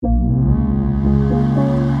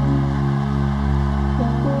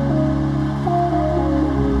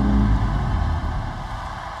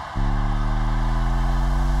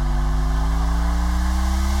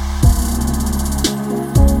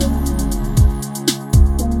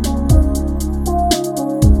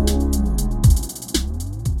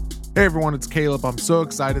Hey everyone, it's Caleb. I'm so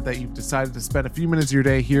excited that you've decided to spend a few minutes of your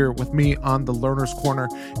day here with me on the Learner's Corner.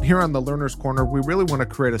 And here on the Learner's Corner, we really want to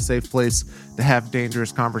create a safe place to have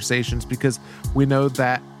dangerous conversations because we know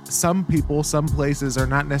that some people, some places are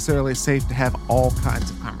not necessarily safe to have all kinds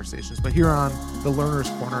of conversations. But here on the Learner's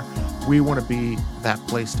Corner, we want to be that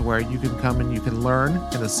place to where you can come and you can learn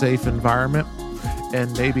in a safe environment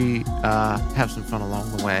and maybe have some fun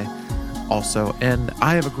along the way. Also, and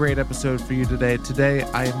I have a great episode for you today. Today,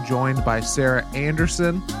 I am joined by Sarah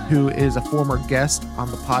Anderson, who is a former guest on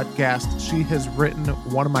the podcast. She has written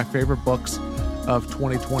one of my favorite books of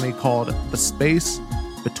 2020 called The Space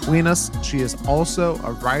Between Us. She is also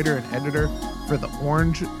a writer and editor for the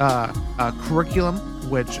Orange curriculum,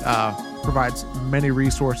 which provides many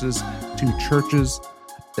resources to churches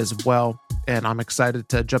as well. And I'm excited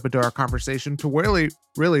to jump into our conversation to really,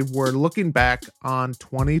 we're looking back on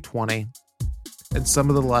 2020 and some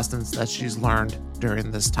of the lessons that she's learned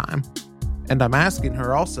during this time. And I'm asking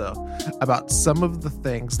her also about some of the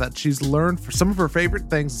things that she's learned, for some of her favorite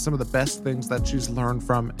things, some of the best things that she's learned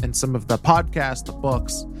from, and some of the podcasts, the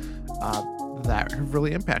books that have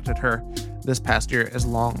really impacted her this past year, as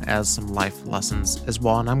long as some life lessons as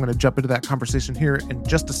well. And I'm going to jump into that conversation here in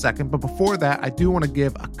just a second. But before that, I do want to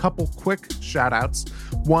give a couple quick shout outs.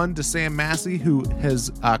 One to Sam Massey, who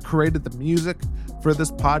has created the music for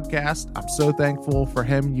this podcast. I'm so thankful for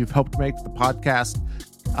him. You've helped make the podcast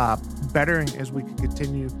better as we can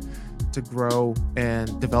continue to grow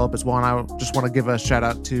and develop as well. And I just want to give a shout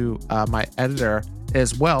out to my editor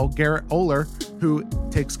as well, Garrett Oler, who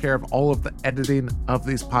takes care of all of the editing of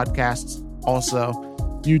these podcasts.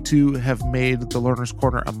 Also, you two have made the Learner's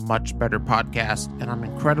Corner a much better podcast, and I'm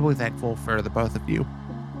incredibly thankful for the both of you.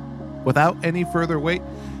 Without any further wait,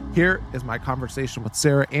 here is my conversation with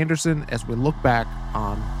Sarah Anderson as we look back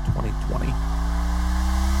on 2020.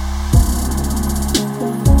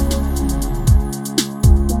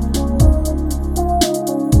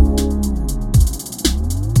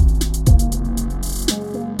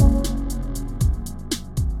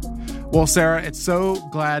 Well, Sarah, it's so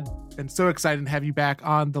glad and so exciting to have you back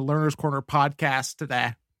on the Learner's Corner podcast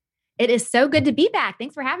today. It is so good to be back.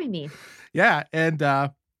 Thanks for having me. Yeah. And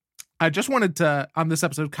I just wanted to, on this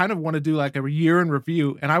episode, kind of want to do like a year in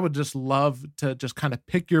review. And I would just love to just kind of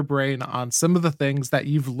pick your brain on some of the things that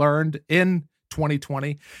you've learned in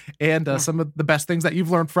 2020 and some of the best things that you've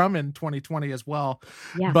learned from in 2020 as well.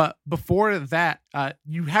 Yeah. But before that,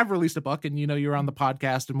 you have released a book and, you're on the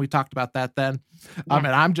podcast and we talked about that then. And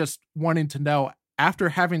I'm just wanting to know, after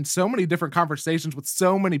having so many different conversations with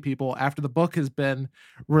so many people after the book has been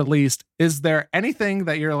released, is there anything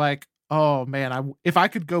that you're like, oh man, if I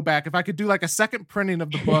could go back, if I could do like a second printing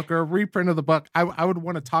of the book or a reprint of the book, I would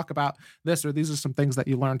want to talk about this, or these are some things that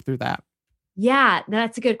you learned through that? Yeah,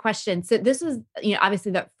 that's a good question. So this was,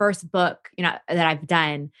 obviously the first book, that I've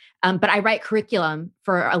done, but I write curriculum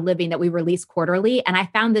for a living that we release quarterly. And I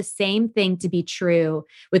found the same thing to be true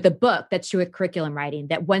with the book that's true with curriculum writing,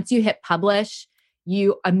 that once you hit publish,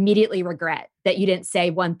 you immediately regret that you didn't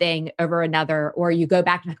say one thing over another, or you go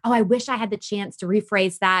back and like, oh, I wish I had the chance to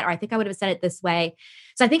rephrase that, or I think I would have said it this way.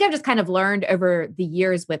 So I think I've just kind of learned over the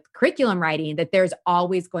years with curriculum writing that there's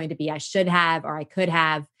always going to be, I should have, or I could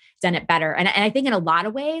have done it better. And I think in a lot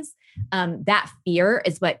of ways, that fear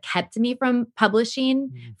is what kept me from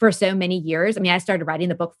publishing for so many years. I mean, I started writing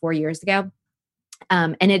the book 4 years ago,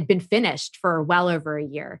 and it had been finished for well over a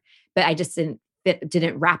year, but I just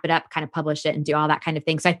didn't wrap it up, kind of publish it and do all that kind of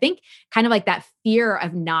thing. So I think kind of like that fear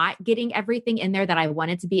of not getting everything in there that I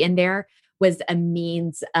wanted to be in there was a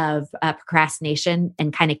means of procrastination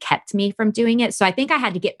and kind of kept me from doing it. So I think I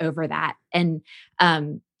had to get over that and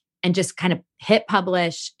just kind of hit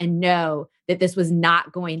publish and know that this was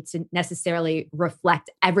not going to necessarily reflect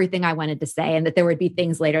everything I wanted to say, and that there would be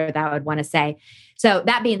things later that I would want to say. So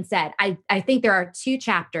that being said, I think there are two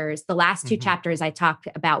chapters. The last two chapters, I talk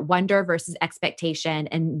about wonder versus expectation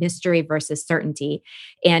and mystery versus certainty.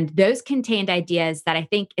 And those contained ideas that I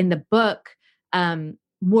think in the book,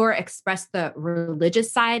 more express the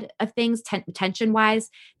religious side of things,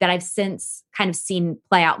 tension-wise, that I've since kind of seen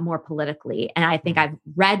play out more politically. And I think I've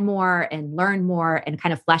read more and learned more and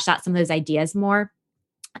kind of fleshed out some of those ideas more.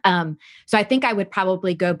 So I think I would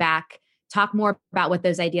probably go back, talk more about what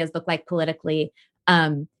those ideas look like politically.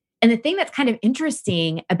 And the thing that's kind of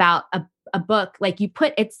interesting about a book, like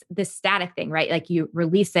it's this static thing, right? Like you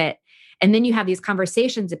release it and then you have these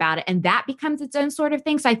conversations about it, and that becomes its own sort of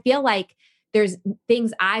thing. So I feel like there's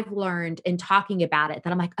things I've learned in talking about it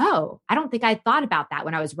that I'm like, oh, I don't think I thought about that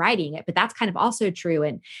when I was writing it, but that's kind of also true.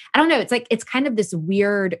 And I don't know, it's kind of this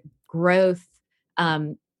weird growth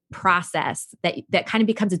process that kind of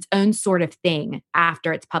becomes its own sort of thing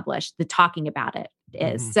after it's published. The talking about it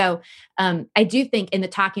is. Mm-hmm. So I do think in the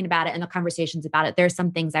talking about it and the conversations about it, there's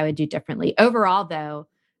some things I would do differently. Overall, though,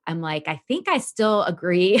 I'm like, I think I still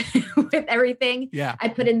agree with everything I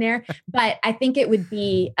put in there, but I think it would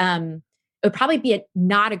be, it would probably be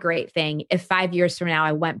not a great thing if 5 years from now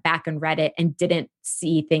I went back and read it and didn't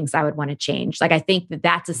see things I would want to change. Like, I think that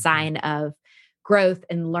that's a sign of growth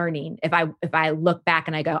and learning. If I look back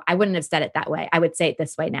and I go, I wouldn't have said it that way. I would say it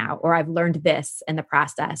this way now, or I've learned this in the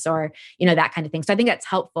process, or, that kind of thing. So I think that's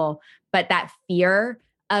helpful, but that fear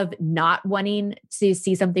of not wanting to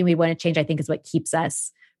see something we want to change, I think is what keeps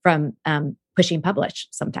us from pushing publish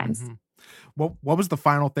sometimes. Mm-hmm. What was the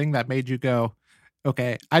final thing that made you go,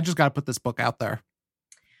 okay, I just got to put this book out there?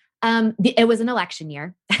 It was an election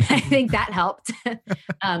year. I think that helped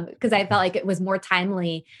because I felt like it was more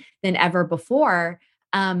timely than ever before.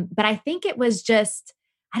 But I think it was just,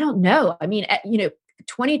 I don't know. I mean,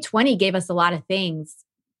 2020 gave us a lot of things,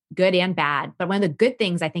 good and bad. But one of the good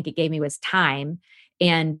things I think it gave me was time,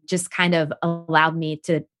 and just kind of allowed me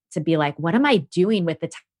to be like, what am I doing with the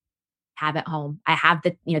time I have at home? I have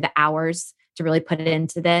the hours to really put it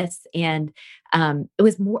into this. And it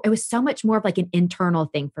was so much more of like an internal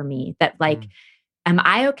thing for me that like, am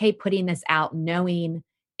I okay putting this out knowing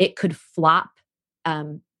it could flop,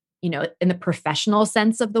 in the professional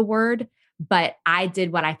sense of the word, but I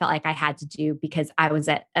did what I felt like I had to do because I was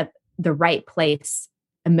at the right place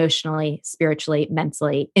emotionally, spiritually,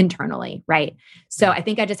 mentally, internally. Right. So I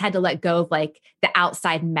think I just had to let go of like the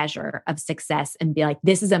outside measure of success and be like,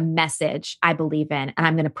 this is a message I believe in, and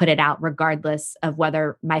I'm going to put it out regardless of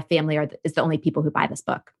whether my family is the only people who buy this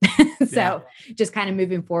book. So just kind of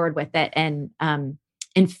moving forward with it, and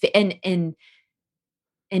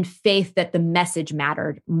in faith that the message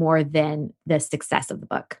mattered more than the success of the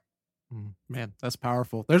book. Man, that's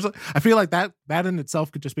powerful. I feel like that in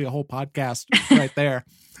itself could just be a whole podcast right there.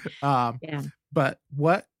 But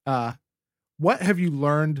what have you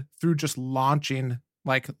learned through just launching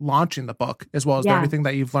the book, as well as everything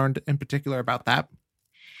that you've learned in particular about that?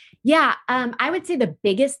 Yeah. I would say the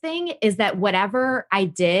biggest thing is that whatever I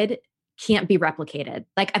did can't be replicated.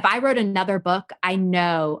 Like, if I wrote another book, I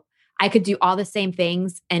know I could do all the same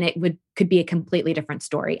things and it could be a completely different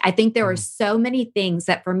story. I think there were so many things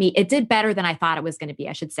that for me, it did better than I thought it was going to be.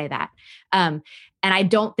 I should say that. And I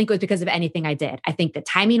don't think it was because of anything I did. I think the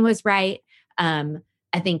timing was right.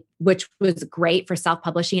 I think, which was great for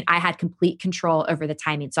self-publishing. I had complete control over the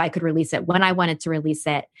timing, so I could release it when I wanted to release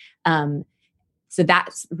it. So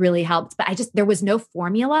that's really helped, but there was no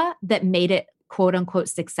formula that made it quote unquote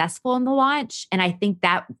successful in the launch. And I think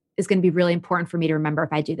that is going to be really important for me to remember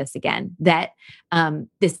if I do this again, that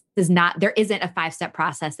there isn't a 5-step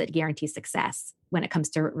process that guarantees success when it comes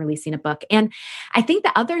to releasing a book. And I think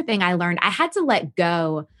the other thing I learned, I had to let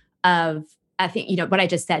go of, I think, what I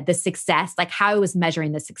just said, the success, like how I was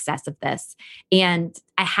measuring the success of this. And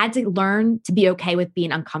I had to learn to be okay with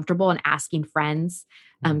being uncomfortable and asking friends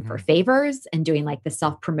for favors and doing like the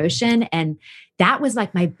self-promotion. And that was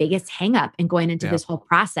like my biggest hang up in going into this whole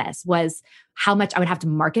process, was how much I would have to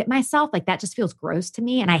market myself. Like, that just feels gross to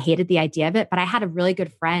me. And I hated the idea of it. But I had a really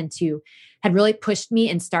good friend who had really pushed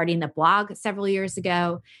me in starting the blog several years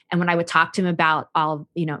ago. And when I would talk to him about all,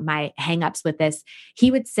 my hangups with this,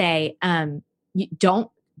 he would say,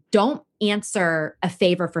 don't answer a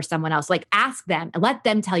favor for someone else. Like, ask them and let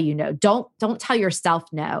them tell you no. Don't tell yourself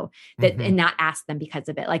no, and not ask them because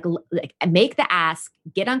of it. Like make the ask,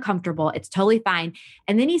 get uncomfortable. It's totally fine.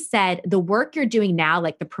 And then he said, the work you're doing now,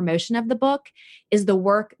 like the promotion of the book, is the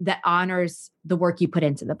work that honors the work you put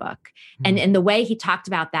into the book. And the way he talked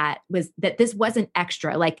about that was that this wasn't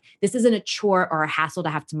extra. Like, this isn't a chore or a hassle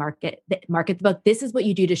to have to market the book. This is what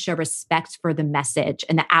you do to show respect for the message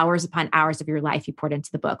and the hours upon hours of your life you poured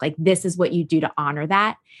into the book. Like, this is what you do to honor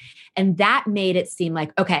that. And that made it seem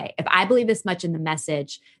like, okay, if I believe this much in the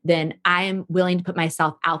message, then I am willing to put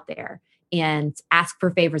myself out there and ask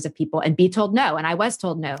for favors of people and be told no. And I was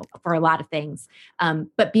told no for a lot of things,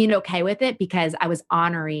 but being okay with it because I was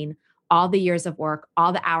honoring all the years of work,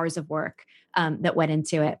 all the hours of work that went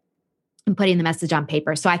into it, and putting the message on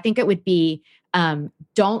paper. So I think it would be,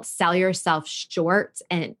 don't sell yourself short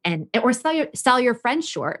or sell your friends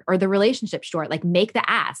short or the relationship short. Like, make the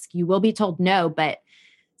ask. You will be told no, but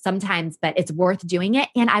it's worth doing it.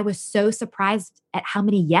 And I was so surprised at how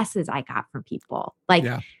many yeses I got from people. Like,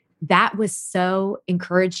 that was so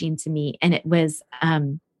encouraging to me. And it was,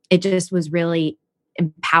 it just was really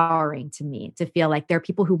empowering to me to feel like there are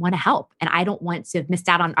people who want to help, and I don't want to have missed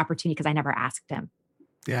out on an opportunity because I never asked him.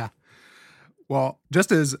 Yeah. Well,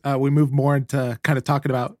 just as we move more into kind of talking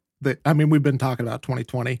about we've been talking about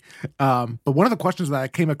 2020, but one of the questions that I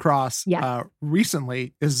came across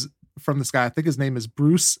recently is from this guy. I think his name is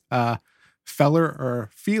Bruce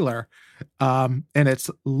Feeler, and it's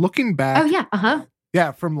looking back. Oh yeah,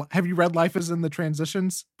 yeah. Have you read Life is in the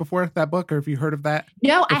Transitions before, that book, or have you heard of that?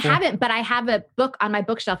 No, before? I haven't, but I have a book on my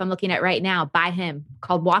bookshelf I'm looking at right now by him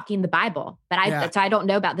called Walking the Bible. But so I don't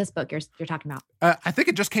know about this book you're talking about. I think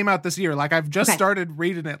it just came out this year. Like I've just started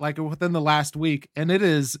reading it like within the last week, and it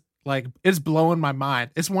is like, it's blowing my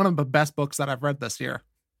mind. It's one of the best books that I've read this year.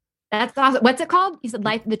 That's awesome. What's it called? You said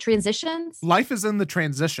Life in the Transitions? Life is in the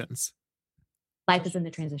Transitions. Life is in the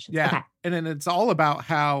Transitions. Yeah. Okay. And then it's all about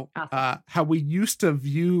how we used to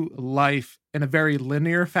view life in a very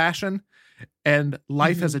linear fashion, and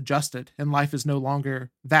life has adjusted, and life is no longer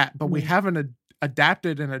that, but we haven't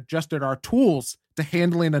adapted and adjusted our tools to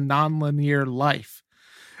handling a nonlinear life.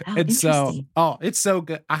 Oh, and so, it's so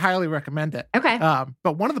good. I highly recommend it. Okay.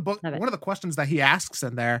 But one of the questions that he asks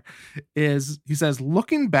in there is, he says,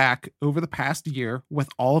 looking back over the past year with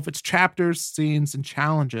all of its chapters, scenes, and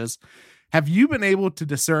challenges, have you been able to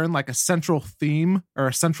discern like a central theme or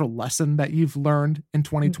a central lesson that you've learned in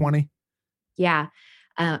 2020? Yeah.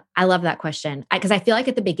 I love that question, because I feel like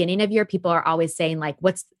at the beginning of year, people are always saying like,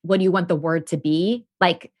 what do you want the word to be,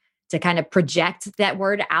 like to kind of project that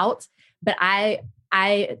word out. But I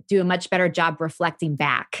do a much better job reflecting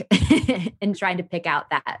back and trying to pick out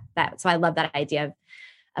that. So I love that idea of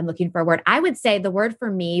I'm looking for a word. I would say the word for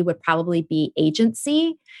me would probably be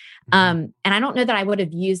agency. And I don't know that I would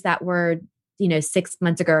have used that word, 6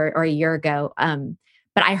 months ago or a year ago.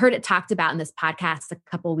 But I heard it talked about in this podcast a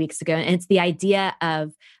couple of weeks ago. And it's the idea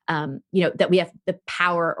of, that we have the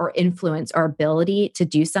power or influence or ability to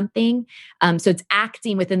do something. So it's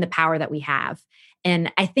acting within the power that we have.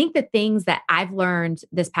 And I think the things that I've learned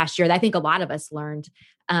this past year, that I think a lot of us learned,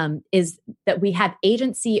 is that we have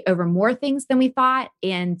agency over more things than we thought,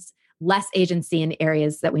 and less agency in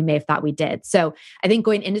areas that we may have thought we did. So I think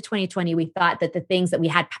going into 2020, we thought that the things that we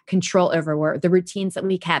had control over were the routines that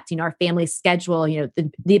we kept, our family schedule,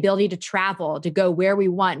 the ability to travel, to go where we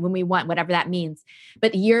want, when we want, whatever that means.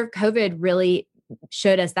 But the year of COVID really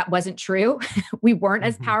showed us that wasn't true. We weren't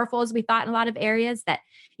as powerful as we thought in a lot of areas, that,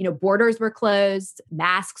 borders were closed,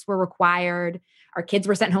 masks were required, our kids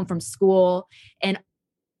were sent home from school, and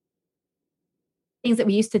things that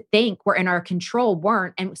we used to think were in our control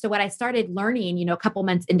weren't. And so what I started learning, a couple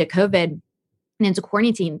months into COVID and into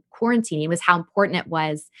quarantining was how important it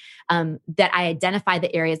was that I identify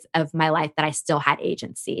the areas of my life that I still had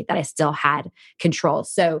agency, that I still had control.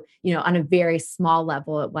 So, on a very small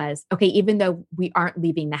level, it was, okay, even though we aren't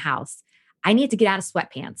leaving the house, I need to get out of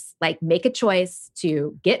sweatpants, like make a choice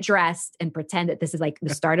to get dressed and pretend that this is like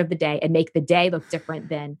the start of the day and make the day look different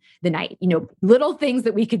than the night, little things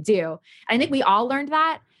that we could do. I think we all learned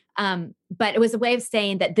that. But it was a way of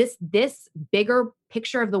saying that this bigger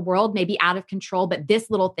picture of the world may be out of control, but this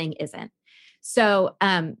little thing isn't. So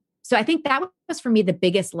I think that was for me the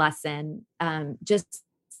biggest lesson, just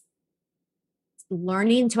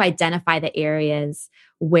learning to identify the areas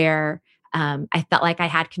where I felt like I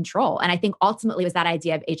had control. And I think ultimately it was that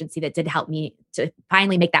idea of agency that did help me to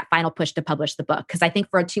finally make that final push to publish the book. Because I think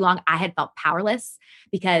for too long, I had felt powerless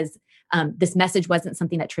because this message wasn't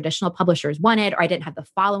something that traditional publishers wanted, or I didn't have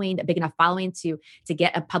a big enough following to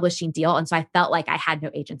get a publishing deal. And so I felt like I had no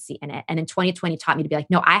agency in it. And in 2020 taught me to be like,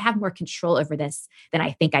 no, I have more control over this than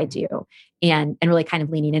I think I do. And really kind of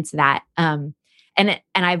leaning into that. And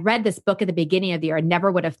I read this book at the beginning of the year. I never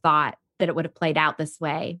would have thought that it would have played out this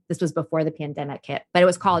way. This was before the pandemic hit, but it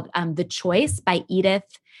was called The Choice by Edith.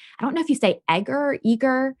 I don't know if you say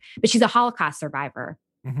Eger, but she's a Holocaust survivor.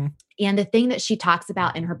 And the thing that she talks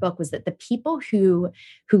about in her book was that the people who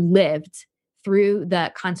lived through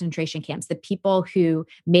the concentration camps, the people who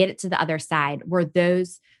made it to the other side, were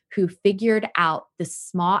those who figured out the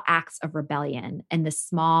small acts of rebellion and the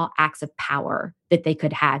small acts of power that they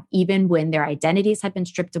could have, even when their identities had been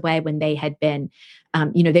stripped away, when they had been,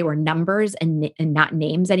 they were numbers and not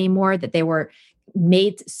names anymore, that they were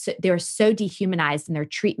they were so dehumanized in their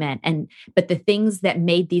treatment. But the things that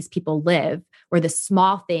made these people live were the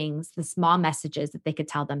small things, the small messages that they could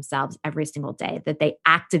tell themselves every single day, that they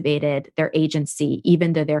activated their agency,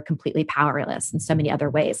 even though they're completely powerless in so many other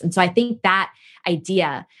ways. And so I think that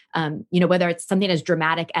idea, whether it's something as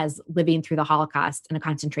dramatic as living through the Holocaust in a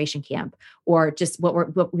concentration camp, or just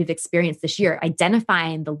what we've experienced this year,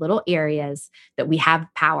 identifying the little areas that we have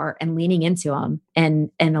power and leaning into them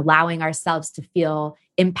and allowing ourselves to feel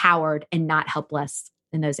empowered and not helpless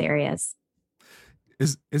in those areas.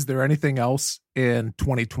 Is there anything else in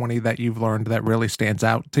 2020 that you've learned that really stands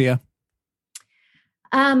out to you?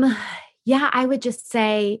 Yeah, I would just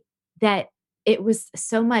say that it was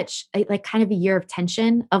so much like kind of a year of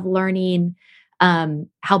tension of learning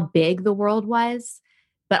how big the world was,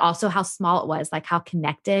 but also how small it was, like how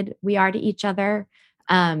connected we are to each other.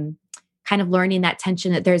 Kind of learning that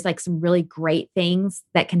tension that there's like some really great things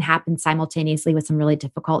that can happen simultaneously with some really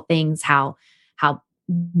difficult things, how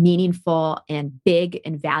meaningful and big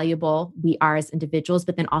and valuable we are as individuals,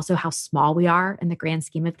 but then also how small we are in the grand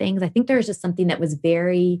scheme of things. I think there's just something that was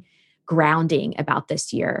very grounding about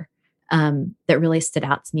this year that really stood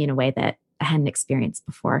out to me in a way that I hadn't experienced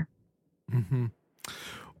before. Mm-hmm.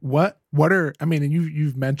 What are, I mean,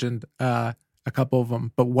 you've mentioned a couple of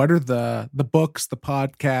them, but what are the books, the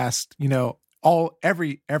podcast,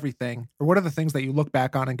 everything, or what are the things that you look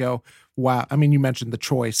back on and go, wow? I mean, you mentioned The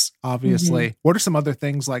Choice, obviously. Mm-hmm. What are some other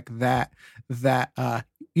things like that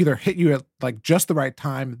either hit you at like just the right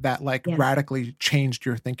time that like radically changed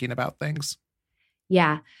your thinking about things?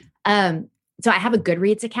 Yeah. So I have a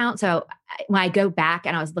Goodreads account. So when I go back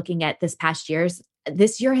and I was looking at this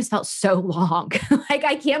year has felt so long. Like,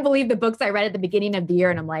 I can't believe the books I read at the beginning of the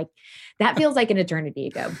year. And I'm like, that feels like an eternity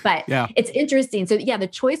ago, but it's interesting. So The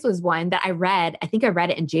Choice was one that I read. I think I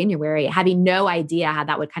read it in January, having no idea how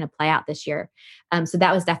that would kind of play out this year. So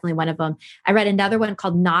that was definitely one of them. I read another one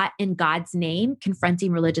called Not in God's Name,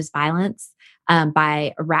 Confronting Religious Violence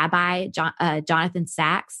by Rabbi Jonathan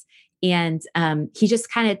Sacks. And he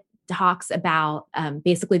just kind of talks about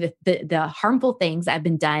basically the harmful things that have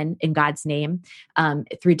been done in God's name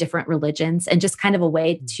through different religions, and just kind of a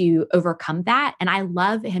way to overcome that. And I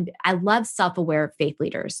love him. I love self-aware faith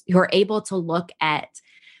leaders who are able to look at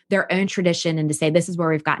their own tradition and to say, this is where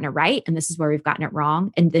we've gotten it right, and this is where we've gotten it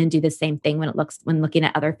wrong, and then do the same thing when looking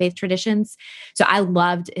at other faith traditions. So I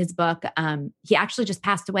loved his book. He actually just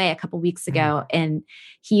passed away a couple of weeks ago, and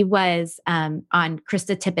he was on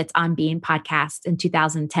Krista Tippett's On Being podcast in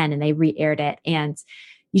 2010, and they re-aired it. And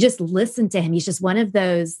you just listen to him. He's just one of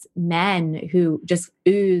those men who just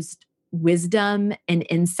oozed wisdom and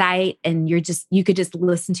insight, and you could just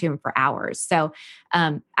listen to him for hours. So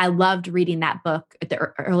I loved reading that book at the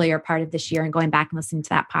earlier part of this year and going back and listening to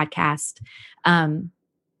that podcast.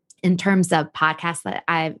 In terms of podcasts that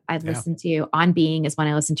I've listened to, On Being is one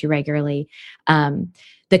I listen to regularly.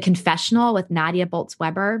 The Confessional with Nadia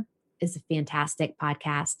Bolz-Weber is a fantastic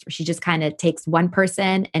podcast where she just kind of takes one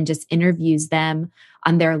person and just interviews them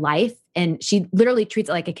on their life. And she literally treats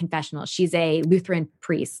it like a confessional. She's a Lutheran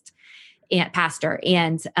priest and pastor.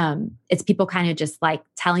 And it's people kind of just like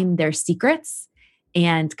telling their secrets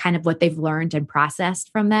and kind of what they've learned and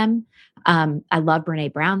processed from them. I love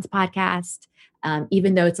Brene Brown's podcast.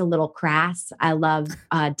 Even though it's a little crass, I love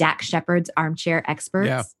Dax Shepard's Armchair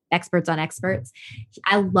Experts, Experts on Experts.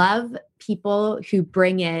 I love people who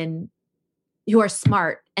are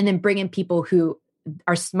smart and then bring in people who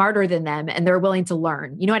are smarter than them and they're willing to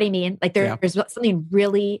learn. You know what I mean? Like there's something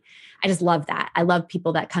really, I just love that. I love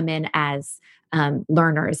people that come in as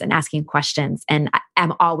learners and asking questions. And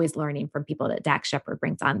I'm always learning from people that Dax Shepard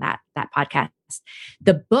brings on that podcast.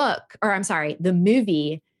 The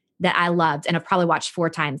movie that I loved and I've probably watched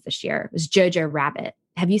 4 times this year was Jojo Rabbit.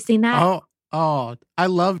 Have you seen that? Oh, I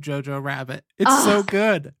love Jojo Rabbit. It's so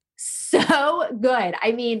good. So good.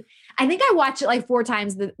 I mean, I think I watched it like 4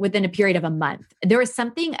 times within a period of a month. There was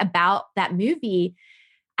something about that movie.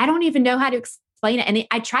 I don't even know how to explain it. And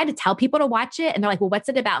I tried to tell people to watch it and they're like, well, what's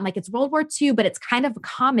it about? I'm like, it's World War II, but it's kind of a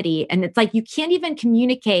comedy. And it's like, you can't even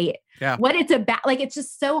communicate what it's about. Like, it's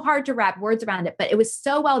just so hard to wrap words around it, but it was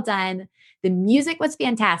so well done. The music was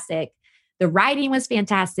fantastic. The writing was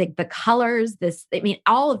fantastic. The colors,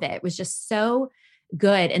 all of it was just so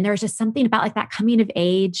good. And there was just something about like that coming of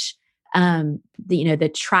age,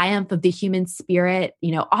 the triumph of the human spirit,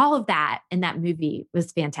 all of that in that movie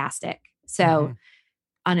was fantastic. So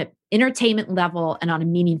on an entertainment level and on a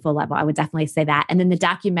meaningful level, I would definitely say that. And then the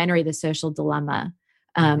documentary, The Social Dilemma,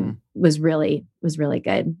 was really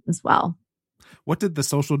good as well. What did The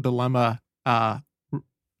Social Dilemma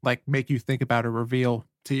make you think about or reveal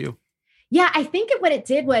to you? Yeah, I think what it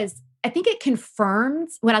did was, I think it confirmed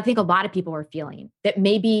what I think a lot of people were feeling, that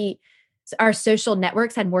maybe our social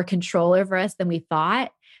networks had more control over us than we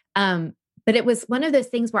thought. But it was one of those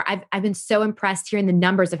things where I've been so impressed hearing the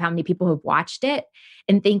numbers of how many people have watched it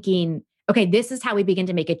and thinking, okay, this is how we begin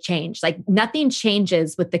to make a change. Like, nothing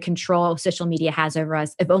changes with the control social media has over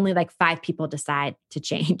us if only like 5 people decide to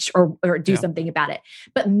change or do something about it.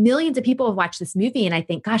 But millions of people have watched this movie. And I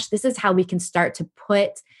think, gosh, this is how we can start to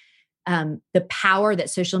put the power that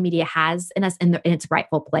social media has in us in its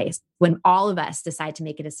rightful place, when all of us decide to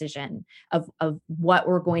make a decision of what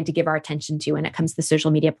we're going to give our attention to when it comes to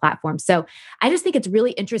social media platforms. So I just think it's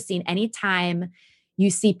really interesting anytime you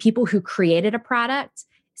see people who created a product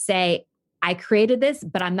say, I created this,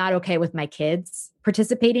 but I'm not okay with my kids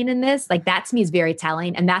participating in this. Like that to me is very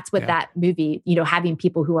telling. And that's what that movie, having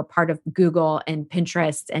people who are part of Google and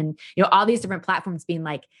Pinterest and, all these different platforms being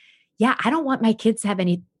like, yeah, I don't want my kids to have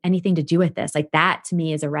anything to do with this. Like that to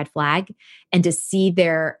me is a red flag. And to see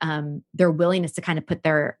their willingness to kind of put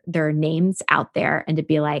their names out there and to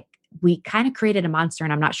be like, we kind of created a monster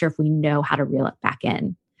and I'm not sure if we know how to reel it back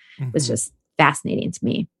in was just fascinating to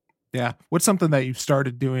me. Yeah. What's something that you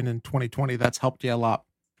started doing in 2020 that's helped you a lot?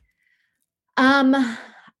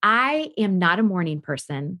 I am not a morning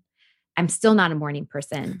person. I'm still not a morning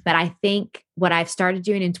person, but I think what I've started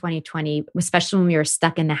doing in 2020, especially when we were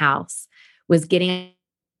stuck in the house, was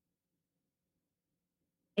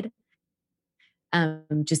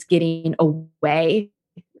just getting away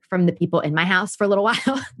from the people in my house for a little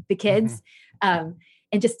while, the kids,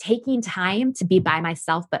 and just taking time to be by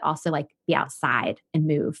myself, but also like be outside and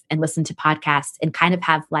move and listen to podcasts and kind of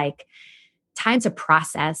have like time to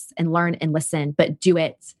process and learn and listen, but do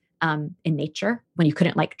it in nature when you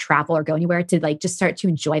couldn't like travel or go anywhere, to like just start to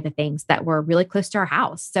enjoy the things that were really close to our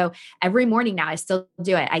house. So every morning now I still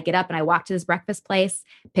do it. I get up and I walk to this breakfast place,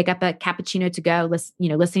 pick up a cappuccino to go,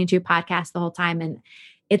 listening to a podcast the whole time. And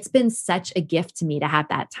it's been such a gift to me to have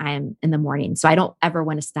that time in the morning. So I don't ever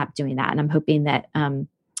want to stop doing that. And I'm hoping that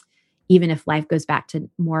even if life goes back to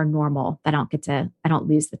more normal, that I don't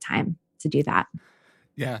lose the time to do that.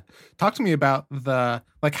 Yeah. Talk to me about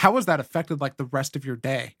how has that affected like the rest of your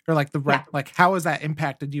day, or like like how has that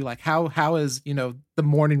impacted you? Like how is, the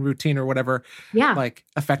morning routine or whatever, like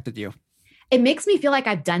affected you? It makes me feel like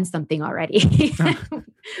I've done something already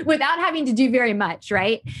without having to do very much,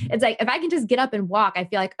 right? It's like, if I can just get up and walk, I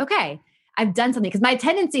feel like, okay, I've done something. Because my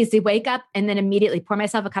tendency is to wake up and then immediately pour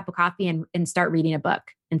myself a cup of coffee and start reading a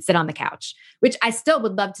book and sit on the couch, which I still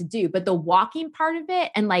would love to do. But the walking part of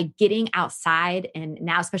it and like getting outside, and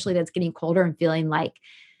now especially that it's getting colder and feeling like,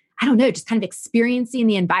 I don't know, just kind of experiencing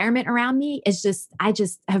the environment around me is I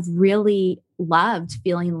just have really loved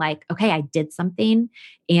feeling like, okay, I did something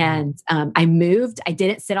and I moved. I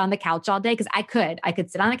didn't sit on the couch all day, because I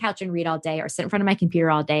could sit on the couch and read all day or sit in front of my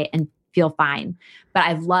computer all day and feel fine. But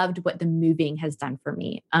I've loved what the moving has done for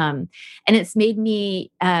me. And it's made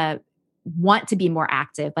me want to be more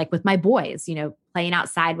active, like with my boys, playing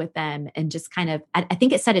outside with them, and just kind of, I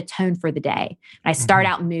think it set a tone for the day. When I start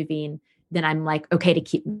out moving, then I'm like, okay, to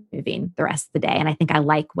keep moving the rest of the day. And I think I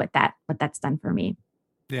like what that's done for me.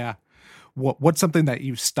 Yeah. What's something that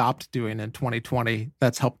you stopped doing in 2020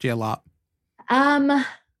 that's helped you a lot?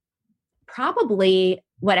 Probably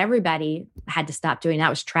what everybody had to stop doing. That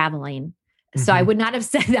was traveling. So I would not have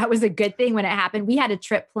said that was a good thing when it happened. We had a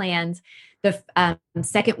trip planned the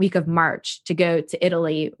second week of March to go to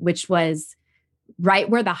Italy, which was right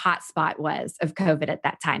where the hot spot was of COVID at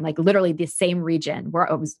that time, like literally the same region where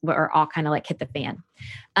all kind of like hit the fan.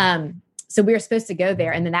 So we were supposed to go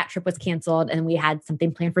there, and then that trip was canceled, and we had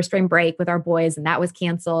something planned for spring break with our boys, and that was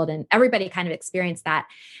canceled, and everybody kind of experienced that.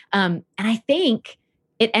 And I think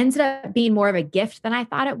it ended up being more of a gift than I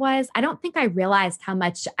thought it was. I don't think I realized how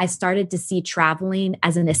much I started to see traveling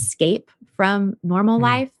as an escape from normal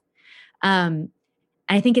life. And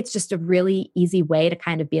I think it's just a really easy way to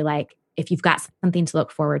kind of be like, if you've got something to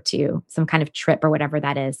look forward to, some kind of trip or whatever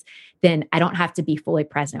that is, then I don't have to be fully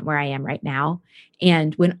present where I am right now.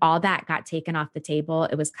 And when all that got taken off the table,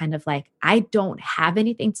 it was kind of like, I don't have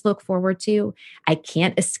anything to look forward to. I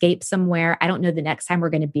can't escape somewhere. I don't know the next time we're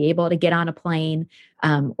going to be able to get on a plane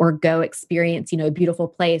or go experience, a beautiful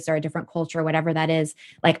place or a different culture, whatever that is.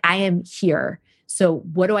 Like, I am here. So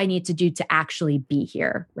what do I need to do to actually be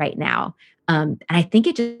here right now? And I think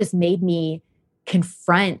it just made me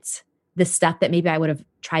confront the stuff that maybe I would have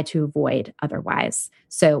tried to avoid otherwise.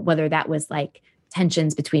 So whether that was like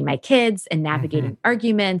tensions between my kids and navigating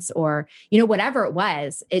arguments, or, whatever it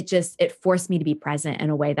was, it forced me to be present in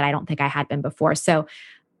a way that I don't think I had been before. So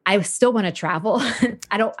I still want to travel.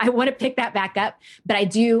 I want to pick that back up, but I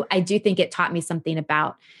do think it taught me something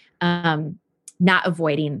about not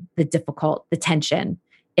avoiding the difficult, the tension,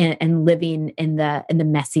 and living in the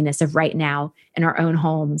messiness of right now in our own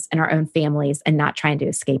homes and our own families, and not trying to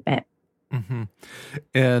escape it.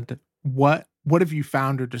 And what have you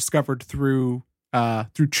found or discovered through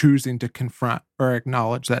choosing to confront or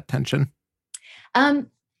acknowledge that tension? That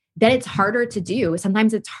it's harder to do.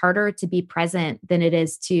 Sometimes it's harder to be present than it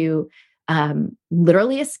is to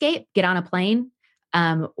literally escape, get on a plane,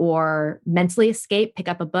 or mentally escape, pick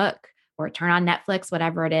up a book, or turn on Netflix,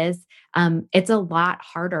 whatever it is. It's a lot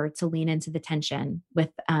harder to lean into the tension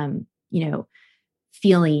with,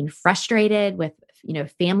 feeling frustrated with,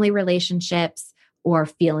 family relationships, or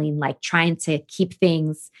feeling like trying to keep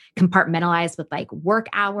things compartmentalized with like work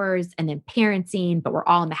hours and then parenting, but we're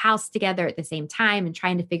all in the house together at the same time and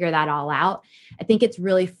trying to figure that all out. I think it's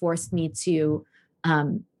really forced me to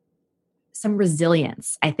some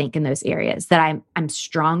resilience, I think, in those areas that I'm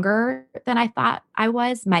stronger than I thought I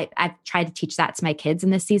was. I've tried to teach that to my kids in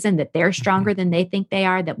this season, that they're stronger than they think they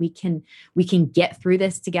are, that we can get through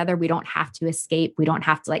this together. We don't have to escape. We don't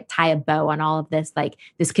have to like tie a bow on all of this. Like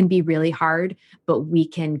this can be really hard, but we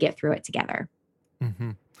can get through it together.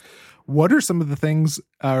 Mm-hmm. What are some of the things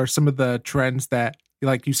or some of the trends that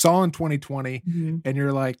like you saw in 2020 and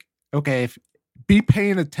you're like, okay, be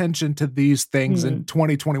paying attention to these things in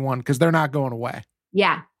 2021 because they're not going away.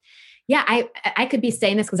 Yeah. Yeah. I could be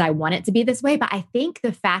saying this because I want it to be this way, but I think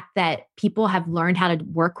the fact that people have learned how to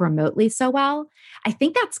work remotely so well, I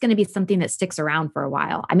think that's going to be something that sticks around for a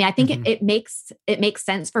while. I mean, I think it makes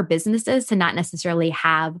sense for businesses to not necessarily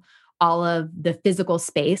have all of the physical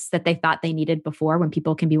space that they thought they needed before when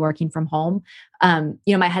people can be working from home.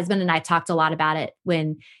 My husband and I talked a lot about it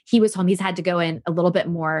when he was home. He's had to go in a little bit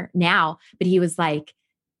more now, but he was like,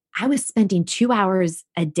 I was spending 2 hours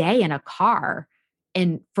a day in a car.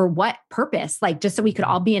 And for what purpose? Like just so we could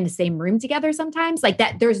all be in the same room together sometimes, like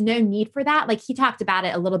that, there's no need for that. Like he talked about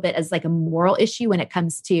it a little bit as like a moral issue when it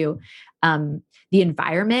comes to the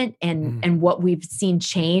environment and what we've seen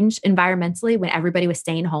change environmentally when everybody was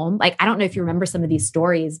staying home. Like, I don't know if you remember some of these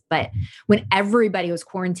stories, but when everybody was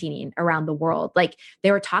quarantining around the world, like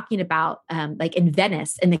they were talking about like in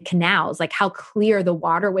Venice in the canals, like how clear the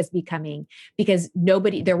water was becoming because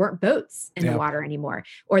there weren't boats in the water anymore.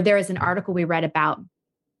 Or there is an article we read about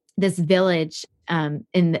this village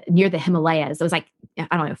near the Himalayas. It was like,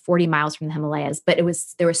 I don't know, 40 miles from the Himalayas, but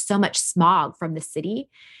there was so much smog from the city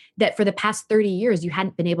that for the past 30 years, you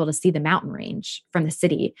hadn't been able to see the mountain range from the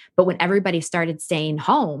city. But when everybody started staying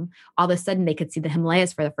home, all of a sudden they could see the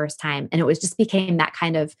Himalayas for the first time. And it was just became that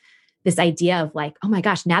kind of this idea of like, oh my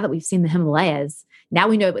gosh, now that we've seen the Himalayas, now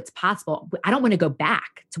we know it's possible. I don't want to go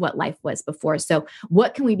back to what life was before. So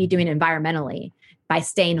what can we be doing environmentally by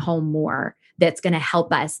staying home more that's going to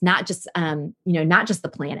help us, not just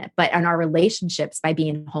the planet, but on our relationships by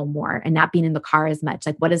being home more and not being in the car as much?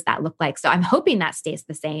 Like, what does that look like? So I'm hoping that stays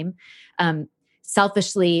the same.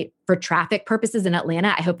 Selfishly, for traffic purposes in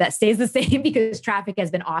Atlanta, I hope that stays the same because traffic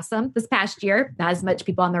has been awesome this past year. Not as much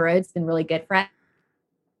people on the roads. It's been really good for us.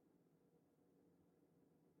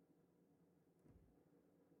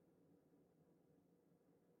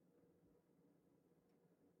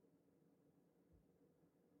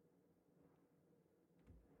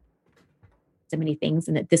 So many things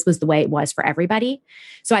and that this was the way it was for everybody.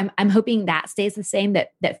 So I'm hoping that stays the same,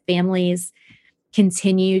 that families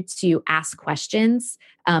continue to ask questions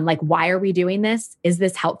like, why are we doing this? Is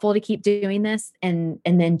this helpful to keep doing this? And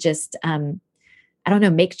then just, I don't know,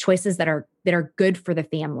 make choices that are good for the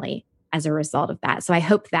family as a result of that. So I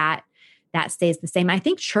hope that stays the same. I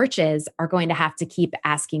think churches are going to have to keep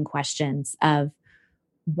asking questions of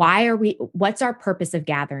what's our purpose of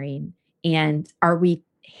gathering? And are we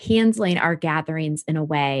handling our gatherings in a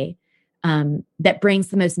way that brings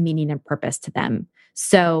the most meaning and purpose to them?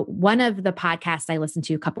 So one of the podcasts I listened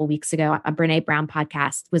to a couple of weeks ago, a Brene Brown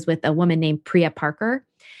podcast, was with a woman named Priya Parker.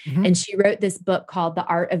 And she wrote this book called The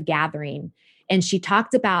Art of Gathering. And she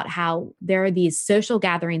talked about how there are these social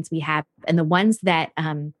gatherings we have, and the ones that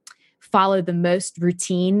follow the most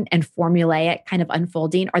routine and formulaic kind of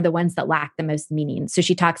unfolding are the ones that lack the most meaning. So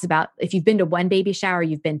she talks about if you've been to one baby shower,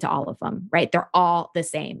 you've been to all of them, right? They're all the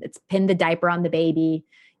same. It's pin the diaper on the baby,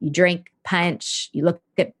 you drink punch, you look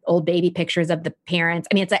at old baby pictures of the parents.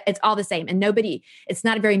 I mean, it's all the same, and it's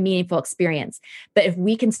not a very meaningful experience. But if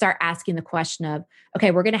we can start asking the question of,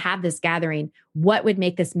 okay, we're going to have this gathering, what would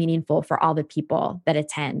make this meaningful for all the people that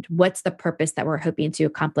attend? What's the purpose that we're hoping to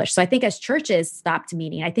accomplish? So I think as churches stopped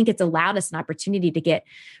meeting, I think it's allowed us an opportunity to get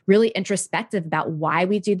really introspective about why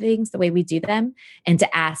we do things the way we do them, and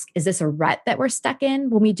to ask, is this a rut that we're stuck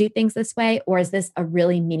in when we do things this way? Or is this a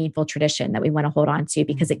really meaningful tradition that we want to hold on to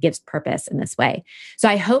because it gives purpose in this way? So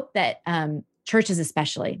I hope that churches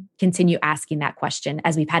especially continue asking that question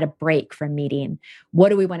as we've had a break from meeting. What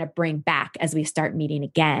do we want to bring back as we start meeting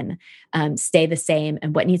again? Stay the same,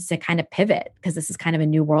 and what needs to kind of pivot, because this is kind of a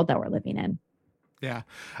new world that we're living in. Yeah.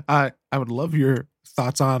 I would love your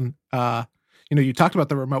thoughts on, you talked about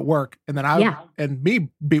the remote work, and then and me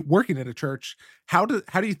working at a church. How do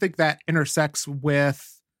you think that intersects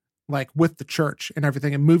with the church and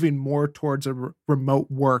everything, and moving more towards a remote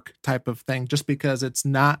work type of thing? Just because it's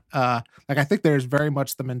not I think there's very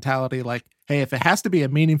much the mentality like, hey, if it has to be a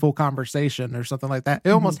meaningful conversation or something like that,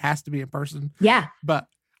 it almost has to be in person. Yeah. But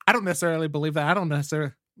I don't necessarily believe that. I don't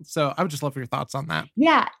necessarily So I would just love your thoughts on that.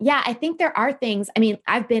 Yeah. Yeah. I think there are things. I mean,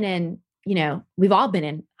 I've been in, we've all been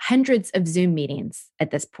in hundreds of Zoom meetings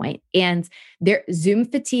at this point, and their Zoom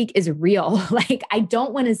fatigue is real. Like, I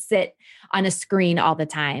don't want to sit on a screen all the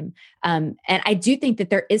time. And I do think that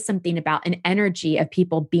there is something about an energy of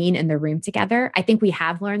people being in the room together. I think we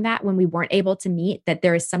have learned that when we weren't able to meet, that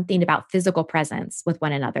there is something about physical presence with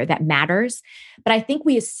one another that matters. But I think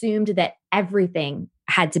we assumed that everything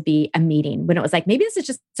had to be a meeting, when it was like, maybe this is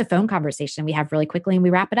just a phone conversation we have really quickly and we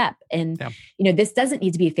wrap it up. And, this doesn't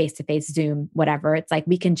need to be face-to-face Zoom, whatever. It's like,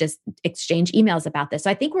 we can just exchange emails about this. So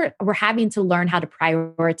I think we're having to learn how to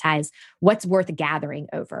prioritize what's worth gathering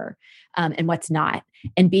over, and what's not,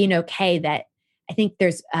 and being okay that I think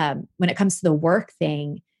there's, when it comes to the work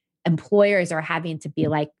thing, employers are having to be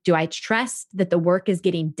like, do I trust that the work is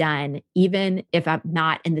getting done, even if I'm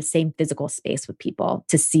not in the same physical space with people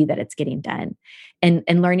to see that it's getting done? And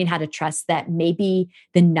learning how to trust that maybe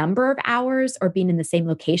the number of hours or being in the same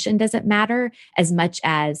location doesn't matter as much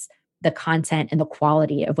as the content and the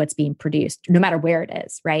quality of what's being produced, no matter where it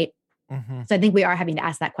is, right? Mm-hmm. So I think we are having to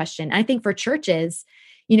ask that question. And I think for churches,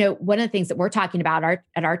 one of the things that we're talking about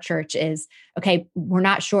at our church is, okay, we're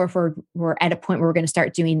not sure if we're at a point where we're going to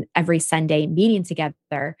start doing every Sunday meeting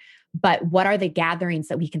together, but what are the gatherings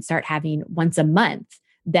that we can start having once a month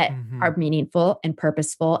that are meaningful and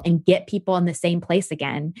purposeful, and get people in the same place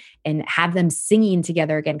again and have them singing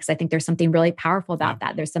together again? Because I think there's something really powerful about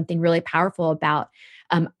that. There's something really powerful about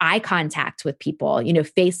eye contact with people,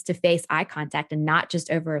 face-to-face eye contact, and not just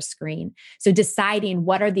over a screen. So deciding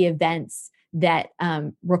what are the events that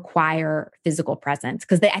require physical presence,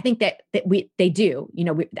 because I think that they do.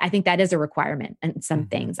 I think that is a requirement in some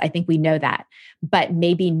things. I think we know that, but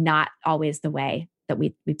maybe not always the way that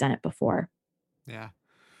we've done it before. Yeah.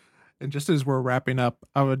 And just as we're wrapping up,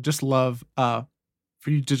 I would just love for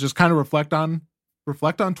you to just kind of reflect on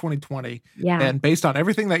 2020. Yeah. And based on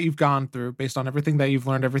everything that you've gone through, based on everything that you've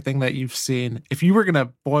learned, everything that you've seen, if you were going to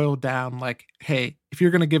boil down, like, hey, if you're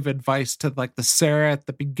going to give advice to like the Sarah at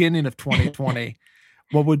the beginning of 2020,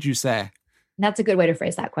 what would you say? That's a good way to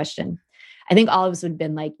phrase that question. I think all of us would have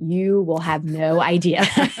been like, you will have no idea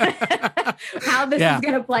how this is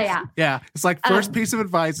going to play out. Yeah. It's like first piece of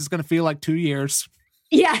advice is going to feel like 2 years.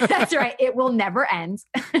 Yeah, that's right. It will never end.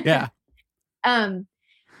 Yeah.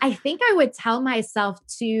 I think I would tell myself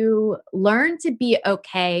to learn to be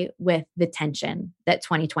okay with the tension that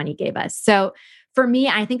 2020 gave us. So for me,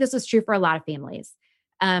 I think this was true for a lot of families.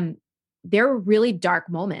 There were really dark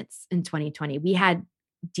moments in 2020. We had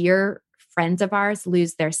dear friends of ours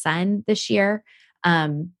lose their son this year.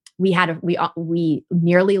 We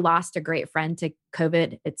nearly lost a great friend to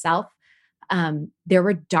COVID itself. There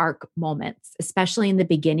were dark moments, especially in the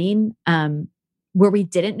beginning, where we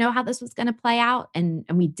didn't know how this was going to play out. And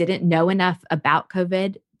we didn't know enough about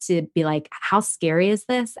COVID to be like, how scary is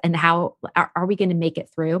this? And how are we going to make it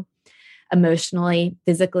through emotionally,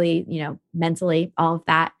 physically, mentally, all of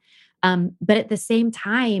that. But at the same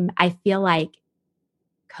time, I feel like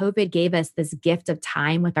COVID gave us this gift of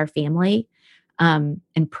time with our family, and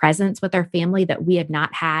presence with our family that we had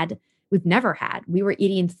not had. We've never had. We were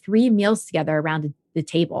eating 3 meals together around the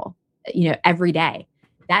table, every day.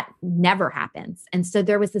 That never happens. And so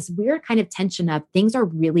there was this weird kind of tension of things are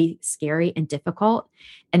really scary and difficult.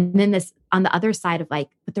 And then this on the other side of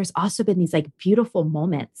like, but there's also been these like beautiful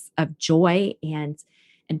moments of joy and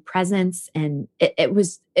presence. And it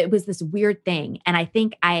was this weird thing. And I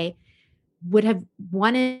think I would have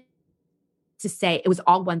wanted to say it was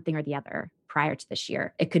all one thing or the other prior to this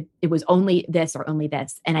year. It was only this or only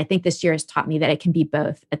this. And I think this year has taught me that it can be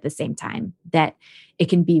both at the same time, that it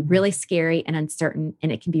can be really scary and uncertain,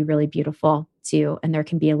 and it can be really beautiful too. And there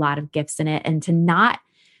can be a lot of gifts in it, and to not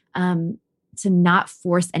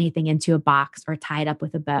force anything into a box or tie it up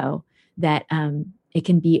with a bow, that it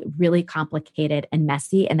can be really complicated and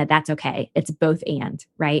messy, and that's okay. It's both and,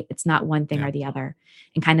 right? It's not one thing or the other,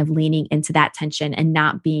 and kind of leaning into that tension and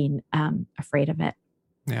not being afraid of it.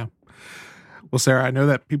 Yeah. Well, Sarah, I know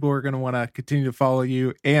that people are going to want to continue to follow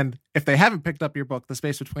you. And if they haven't picked up your book, The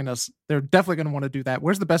Space Between Us, they're definitely going to want to do that.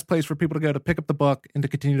 Where's the best place for people to go to pick up the book and to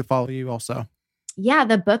continue to follow you also? Yeah,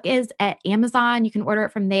 the book is at Amazon. You can order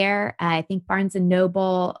it from there. I think Barnes &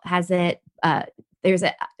 Noble has it.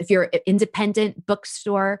 If you're an independent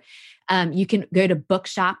bookstore, you can go to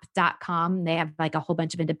bookshop.com. They have like a whole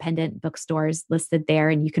bunch of independent bookstores listed there,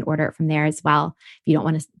 and you can order it from there as well if you don't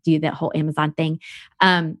want to do the whole Amazon thing.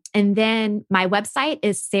 And then my website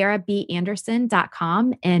is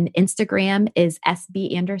sarahbanderson.com, and Instagram is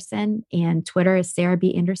SBAnderson, and Twitter is Sarah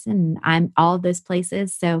B. Anderson. And I'm all of those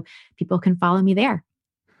places, so people can follow me there.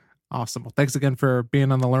 Awesome. Well, thanks again for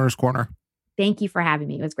being on the Learner's Corner. Thank you for having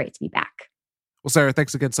me. It was great to be back. Well, Sarah,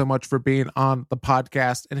 thanks again so much for being on the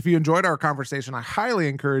podcast. And if you enjoyed our conversation, I highly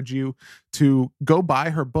encourage you to go buy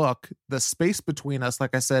her book, The Space Between Us.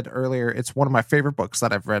 Like I said earlier, it's one of my favorite books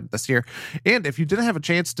that I've read this year. And if you didn't have a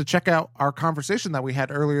chance to check out our conversation that we had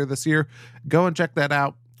earlier this year, go and check that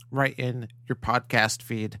out right in your podcast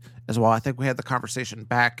feed as well. I think we had the conversation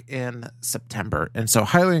back in September. And so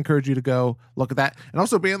highly encourage you to go look at that. And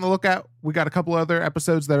also be on the lookout. We got a couple other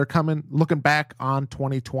episodes that are coming, looking back on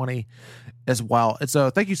 2020 as well. And so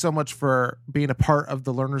thank you so much for being a part of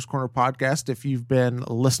the Learner's Corner podcast. If you've been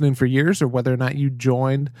listening for years or whether or not you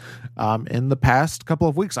joined in the past couple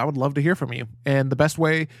of weeks, I would love to hear from you. And the best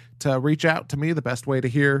way to reach out to me, the best way to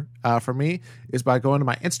hear from me is by going to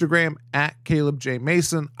my Instagram at Caleb J.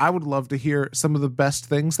 Mason. I would love to hear some of the best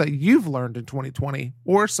things that you've learned in 2020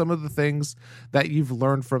 or some of the things that you've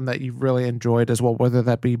learned from that you've really enjoyed as well, whether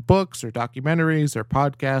that be books or documentaries or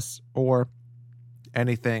podcasts or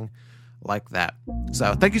anything like that.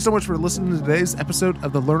 So thank you so much for listening to today's episode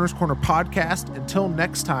of the Learner's Corner podcast. Until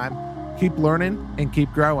next time, keep learning and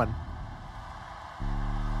keep growing.